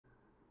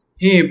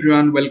Hey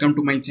everyone, welcome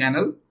to my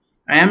channel.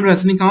 I am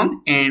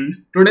Rajnikant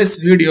and today's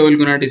video we're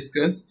gonna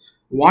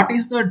discuss what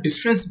is the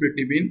difference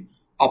between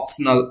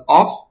optional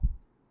of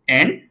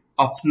and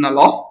optional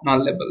of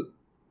nullable.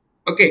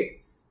 Okay,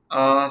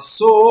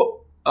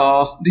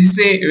 this is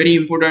a very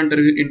important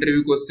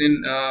interview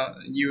question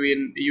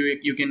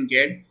you can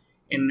get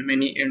in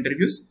many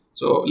interviews.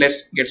 So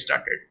let's get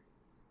started.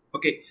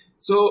 Okay,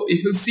 so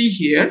if you see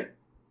here,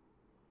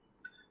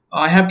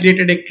 I have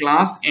created a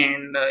class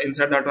and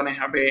inside that one I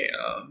have a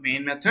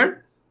main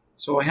method.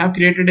 So I have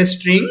created a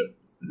string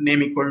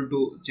name equal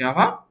to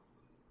Java,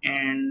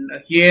 and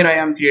here I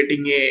am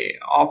creating a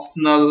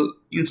optional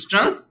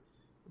instance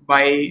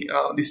by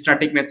the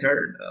static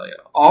method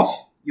of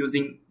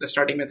using the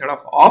static method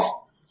of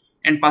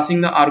and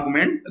passing the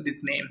argument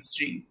this name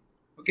string.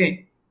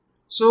 Okay,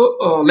 so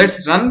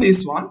let's run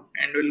this one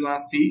and we're gonna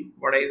see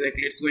what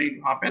exactly it's going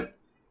to happen.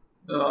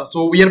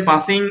 So we are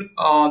passing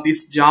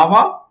this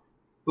Java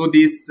to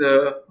this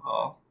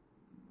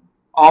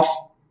of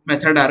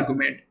method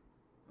argument.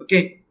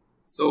 Okay,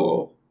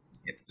 so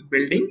it's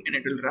building and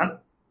it will run.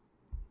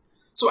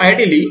 So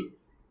ideally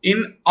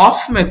in of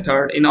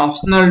method, in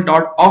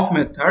optional.of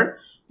method,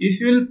 if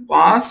you will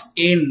pass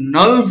a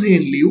null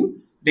value,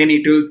 then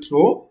it will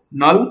throw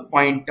null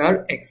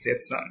pointer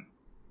exception.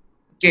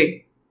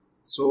 Okay,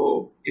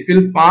 so if you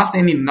will pass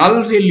any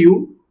null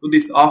value to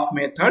this of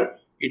method,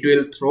 it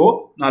will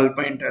throw null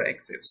pointer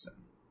exception.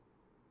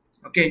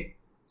 Okay,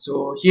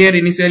 so here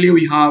initially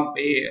we have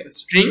a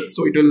string,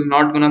 so it will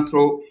not gonna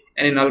throw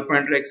any null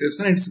pointer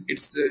exception.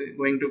 It's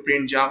going to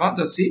print Java.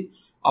 Just see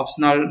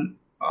optional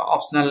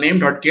name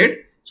dot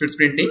get. So it's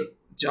printing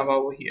Java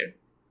over here.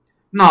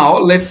 Now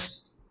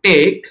let's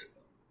take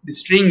the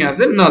string as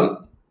a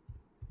null,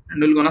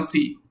 and we're gonna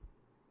see.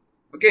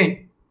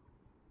 Okay,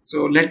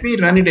 so let me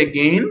run it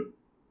again.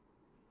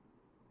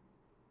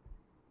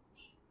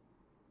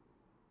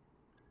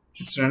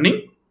 It's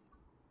running.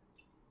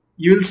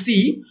 You will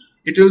see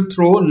it will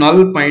throw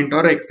null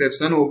pointer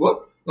exception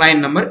over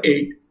line number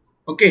 8.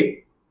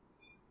 Okay,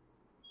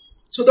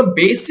 so the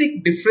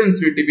basic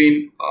difference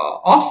between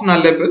of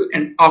nullable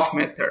and of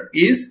method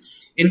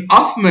is, in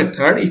of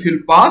method if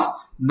you pass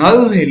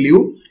null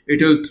value,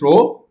 it will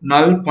throw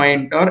null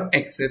pointer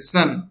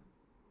exception.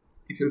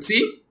 If you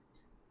see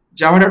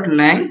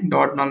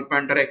java.lang.null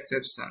pointer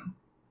exception.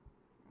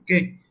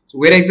 Okay, so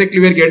where exactly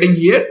we are getting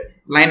here?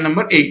 Line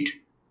number 8.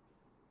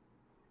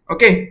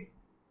 Okay,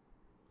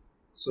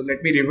 so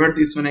let me revert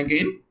this one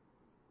again.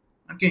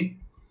 Okay,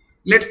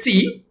 let's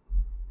see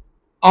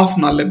of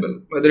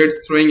nullable whether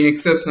it's throwing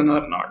exception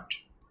or not.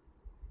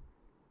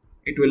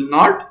 It will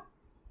not.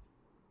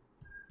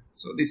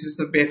 So this is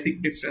the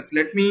basic difference.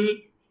 Let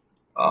me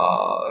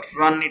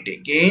run it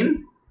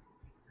again.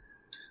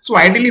 So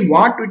ideally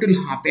what it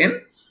will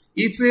happen,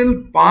 if we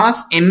will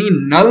pass any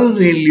null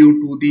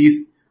value to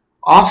this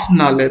of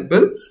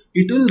nullable,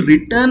 it will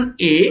return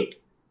a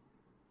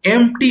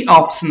empty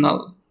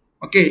optional.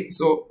 Okay,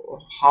 so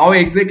how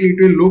exactly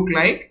it will look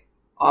like?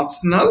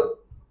 Optional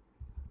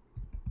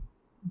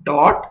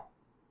dot,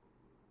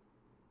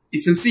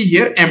 if you see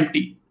here,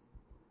 empty.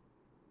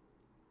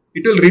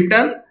 It will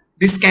return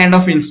this kind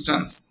of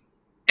instance,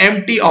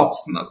 empty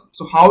optional.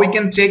 So how we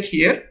can check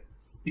here?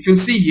 If you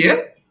see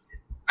here,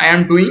 I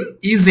am doing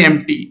is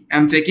empty. I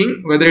am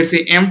checking whether it's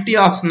a empty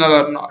optional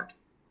or not.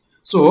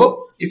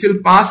 So if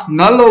you pass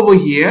null over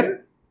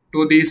here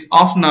to this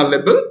of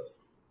nullable,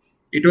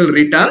 it will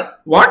return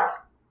what?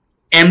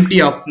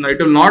 Empty optional. It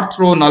will not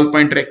throw null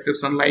pointer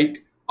exception like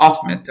of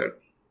method.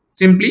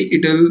 Simply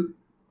it will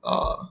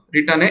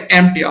return an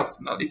empty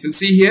optional. If you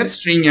see here,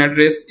 string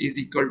address is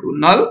equal to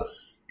null,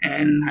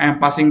 and I am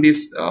passing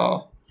this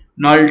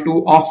null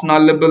to of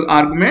nullable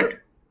argument,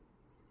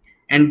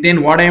 and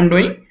then what I am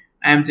doing,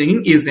 I am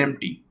checking is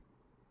empty.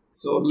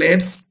 So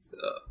let's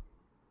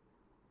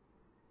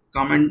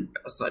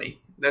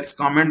let's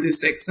comment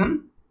this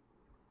section.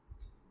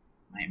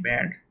 My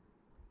bad.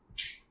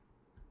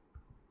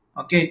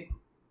 Okay,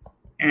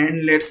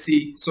 and let's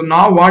see. So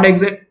now what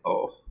exact?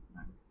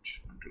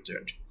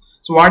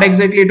 So what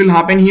exactly it will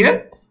happen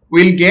here?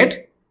 We'll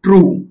get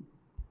true.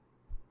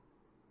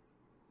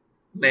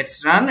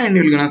 Let's run and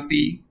you're gonna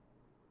see.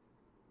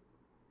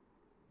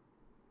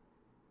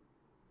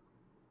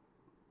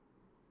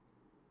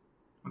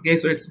 Okay,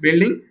 so it's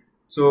building.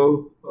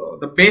 So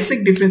the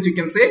basic difference you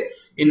can say,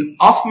 in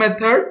of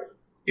method,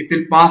 if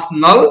you pass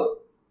null,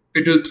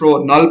 it will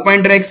throw null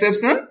pointer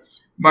exception.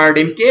 But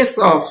in case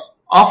of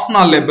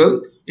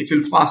nullable, if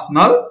you pass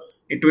null,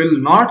 it will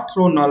not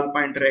throw null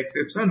pointer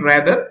exception.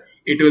 Rather,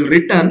 it will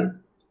return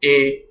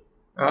a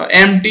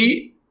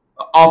empty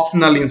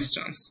optional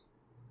instance.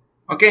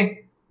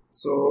 Okay,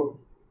 so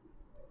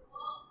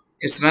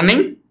it's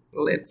running.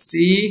 Let's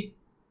see.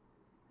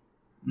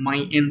 My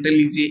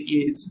IntelliJ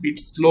is a bit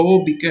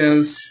slow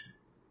because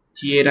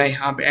here I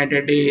have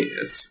added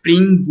a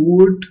Spring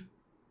Boot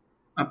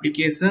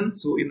application.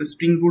 So in the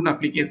Spring Boot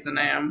application,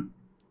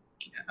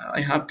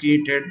 I have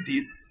created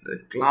this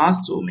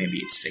class, so maybe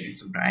it's taking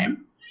some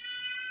time.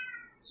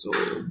 So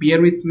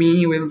bear with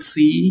me, we'll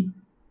see.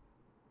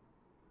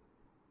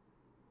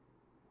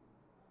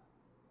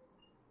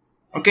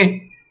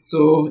 Okay,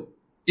 so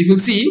if you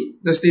see,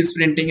 the is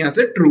printing as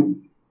a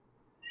true.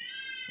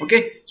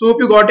 Okay, so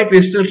hope you got a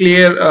crystal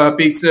clear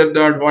picture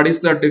that what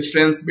is the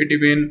difference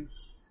between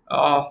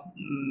uh,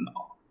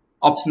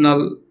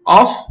 optional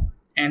of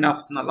and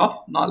optional of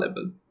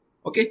nullable.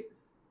 Okay,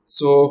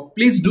 so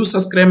please do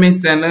subscribe my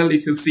channel.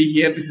 If you see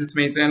here, this is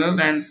my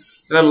channel, and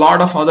there are a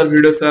lot of other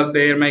videos are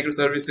there,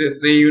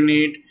 microservices,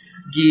 JUnit,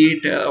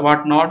 Git,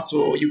 whatnot.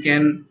 So you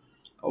can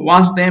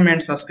watch them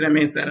and subscribe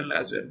my channel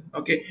as well.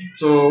 Okay,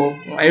 so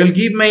I will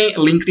give my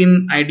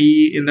LinkedIn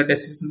ID in the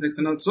description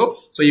section also,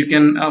 so you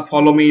can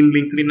follow me in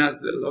LinkedIn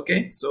as well.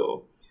 Okay,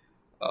 so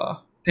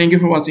thank you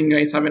for watching,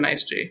 guys. Have a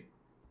nice day.